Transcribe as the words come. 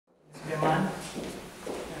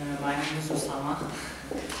Usama,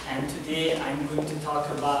 and today I'm going to talk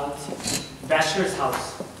about bachelor's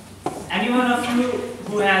house. Anyone of you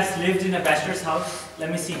who has lived in a bachelor's house?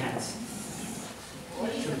 Let me see hands.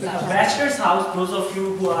 A bachelor's house, those of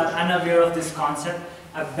you who are unaware of this concept,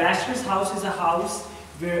 a bachelor's house is a house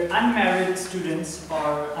where unmarried students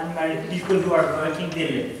or unmarried people who are working,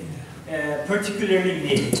 they live, particularly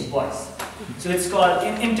male boys. So it's called,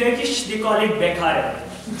 in Turkish they call it bekar.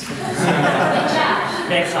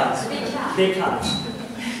 Bekar.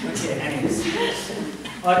 Okay, anyways.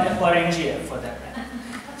 Or NGF for that matter.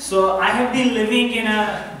 So I have been living in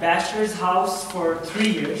a bachelor's house for 3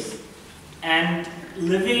 years, and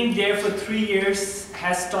living there for 3 years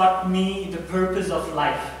has taught me the purpose of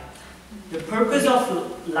life. The purpose of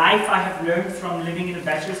life I have learned from living in a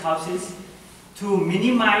bachelor's house is to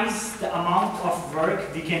minimize the amount of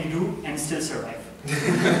work we can do and still survive.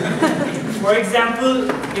 For example,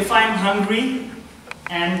 if I'm hungry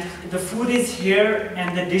and the food is here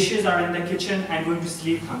and the dishes are in the kitchen, I'm going to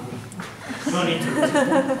sleep hungry. No need to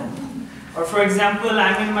eat. Or for example,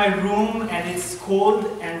 I'm in my room and it's cold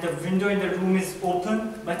and the window in the room is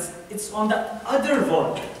open, but it's on the other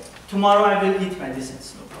wall. Tomorrow I will eat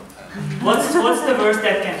medicines, no problem. What's the worst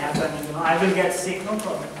that can happen? You know, I will get sick, no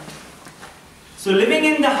problem. So living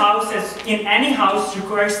in the house, in any house,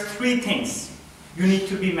 requires 3 things you need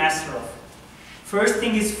to be master of. First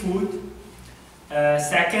thing is food.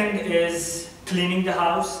 Second is cleaning the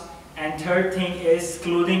house. And third thing is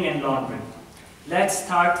clothing and laundry. Let's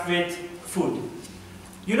start with food.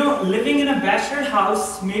 You know, living in a bachelor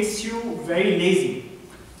house makes you very lazy.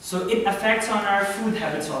 So it affects on our food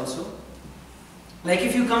habits also. Like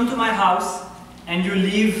if you come to my house and you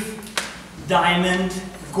leave diamond,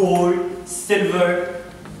 gold, silver,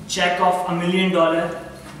 check of $1 million,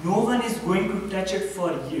 no one is going to touch it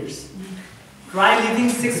for years. Try leaving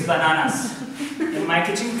 6 bananas. In my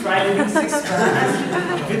kitchen, try leaving 6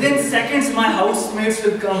 bananas. Within seconds, my housemates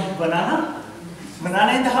will come, banana?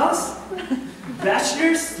 Banana in the house?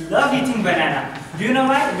 Bachelors love eating banana. Do you know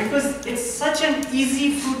why? Because it's such an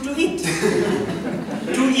easy fruit to eat.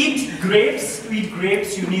 To eat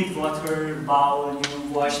grapes, you need water, bowl, you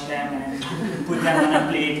wash them and put them on a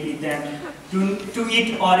plate, eat them. To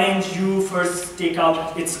eat orange, you first take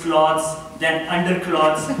out its clods, then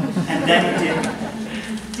underclods, and then eat it.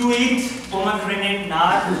 To eat pomegranate,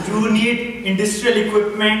 you need industrial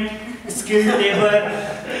equipment, skilled labor.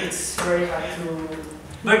 It's very hard to...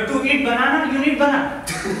 But to eat banana, you need banana.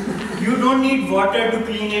 You don't need water to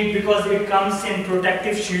clean it because it comes in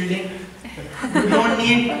protective shielding. You don't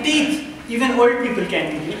need teeth. Even old people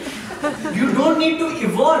can eat it. You don't need to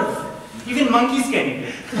evolve. Even monkeys can eat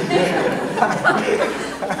it.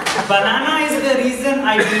 Banana is the reason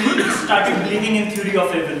I started believing in theory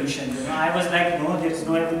of evolution. You know, I was like, no, there's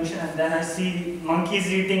no evolution. And then I see monkeys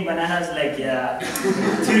eating bananas, like, yeah,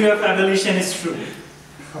 theory of evolution is true.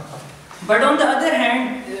 But on the other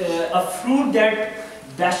hand, a fruit that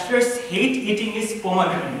bachelors hate eating is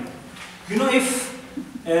pomegranate. You know, if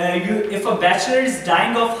a bachelor is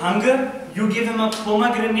dying of hunger, you give him a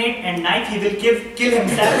pomegranate and knife, he will kill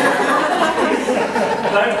himself.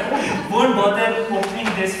 But won't bother opening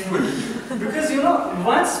this fruit. Because you know,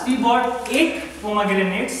 once we bought 8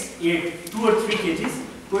 pomegranates, 2 or 3 kgs,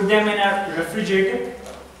 put them in a refrigerator.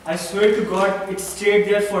 I swear to God, it stayed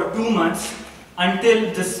there for 2 months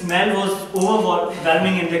until the smell was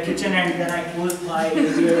overwhelming in the kitchen, and then I closed my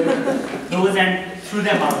nose and threw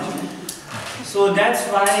them out. So that's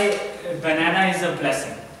why banana is a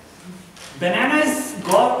blessing. Banana is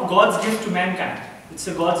God's gift to mankind. It's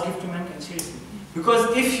a God's gift to mankind, seriously.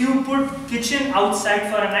 Because if you put kitchen outside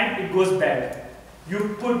for a night, it goes bad.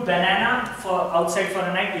 You put banana outside for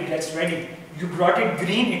a night, it gets ready. You brought it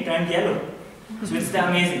green, it turned yellow. So it's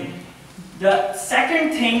amazing. The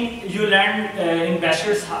second thing you learn in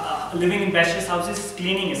living in bachelor's house is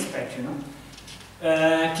cleaning aspect, you know.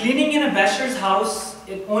 Cleaning in a bachelor's house,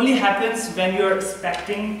 it only happens when you're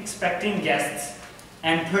expecting guests,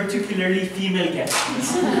 and particularly female guests.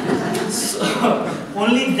 So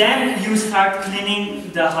only then you start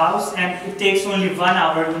cleaning the house, and it takes only 1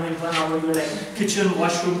 hour. You know, in 1 hour you're like kitchen,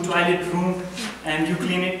 washroom, toilet room, and you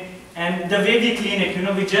clean it. And the way we clean it, you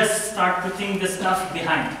know, we just start putting the stuff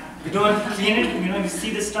behind. We don't clean it, you know, you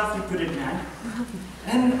see the stuff, we put it behind.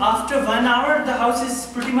 And after 1 hour, the house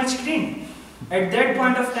is pretty much clean. At that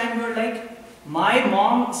point of time, we're like, my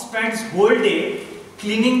mom spends whole day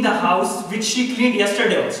cleaning the house, which she cleaned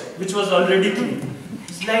yesterday also, which was already clean.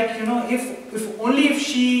 It's like, you know, if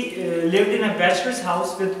she lived in a bachelor's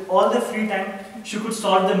house with all the free time, she could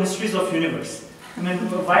solve the mysteries of universe. I mean,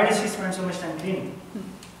 why does she spend so much time cleaning?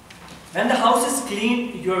 When the house is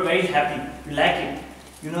clean, you're very happy, you like it.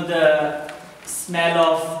 You know, the smell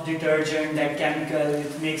of detergent, that chemical,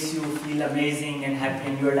 it makes you feel amazing and happy,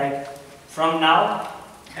 and you're like, from now,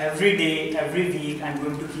 every day, every week, I'm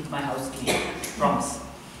going to keep my house clean, promise.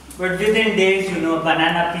 But within days, you know,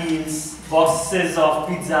 banana peels, boxes of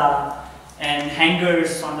pizza, and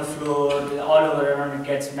hangers on the floor, all over around, it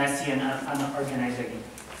gets messy and unorganized again.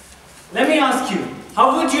 Let me ask you,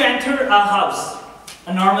 how would you enter a house,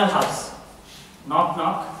 a normal house? Knock,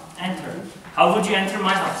 knock, enter. How would you enter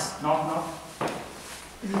my house? Knock, knock.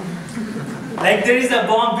 Like there is a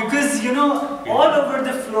bomb, because you know, all over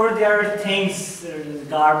the floor there are things,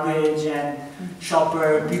 garbage and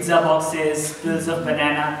shopper, pizza boxes, pills of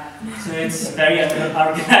banana. So it's very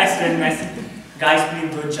unorganized and messy. Guys,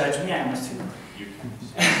 please don't judge me, I'm a student.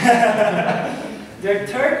 The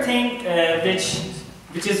third thing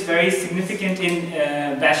which is very significant in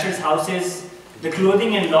Bashir's house is the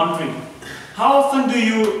clothing and laundry. How often do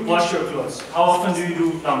you wash your clothes? How often do you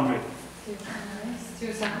do laundry?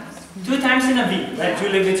 2 times. 2 times in a week, right? You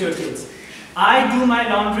live with your kids. I do my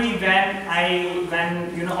laundry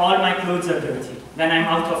when you know, all my clothes are dirty, when I'm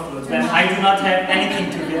out of clothes, when I do not have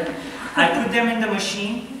anything to wear. I put them in the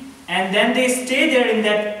machine, and then they stay there in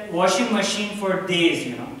that washing machine for days,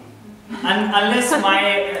 you know. And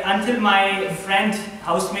until my friend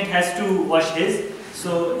housemate has to wash his,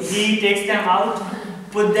 so he takes them out,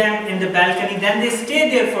 put them in the balcony, then they stay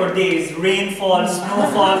there for days, rainfall,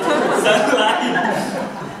 snowfall, sunlight.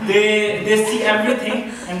 They see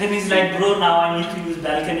everything, and then he's like, bro, now I need to use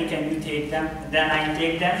balcony, can you take them? Then I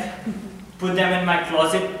take them, put them in my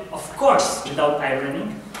closet, of course, without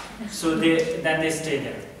ironing. So then they stay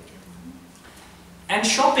there. And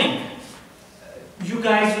shopping. You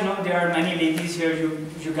guys, you know, there are many ladies here,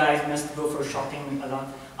 you guys must go for shopping a lot.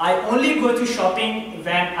 I only go to shopping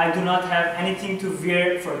when I do not have anything to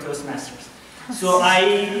wear for Toastmasters. So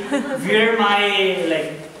I wear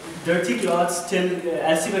my dirty clothes till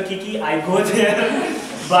Elsiva Kiki. I go there,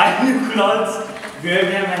 buy new clothes, wear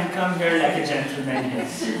them, and come here like a gentleman.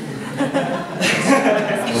 Yes.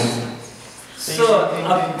 So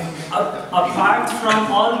apart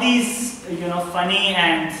from all these, you know, funny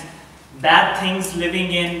and bad things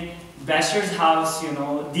living in Bashir's house, you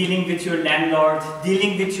know, dealing with your landlord,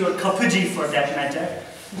 dealing with your kapuji for that matter.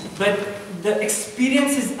 But the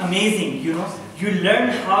experience is amazing, you know. You learn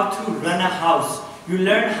how to run a house. You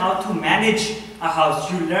learn how to manage a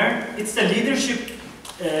house. You learn, it's a leadership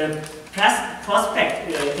prospect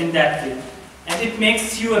in that way. And it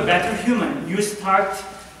makes you a better human. You start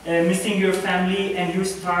missing your family, and you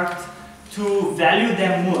start to value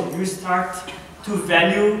them more. You start to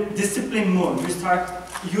value discipline more. You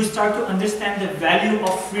start to understand the value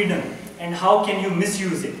of freedom and how can you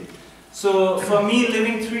misuse it. So for me,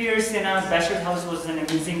 living 3 years in a Bashir house was an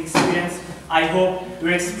amazing experience. I hope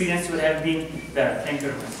your experience would have been better. Thank you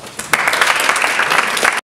very much.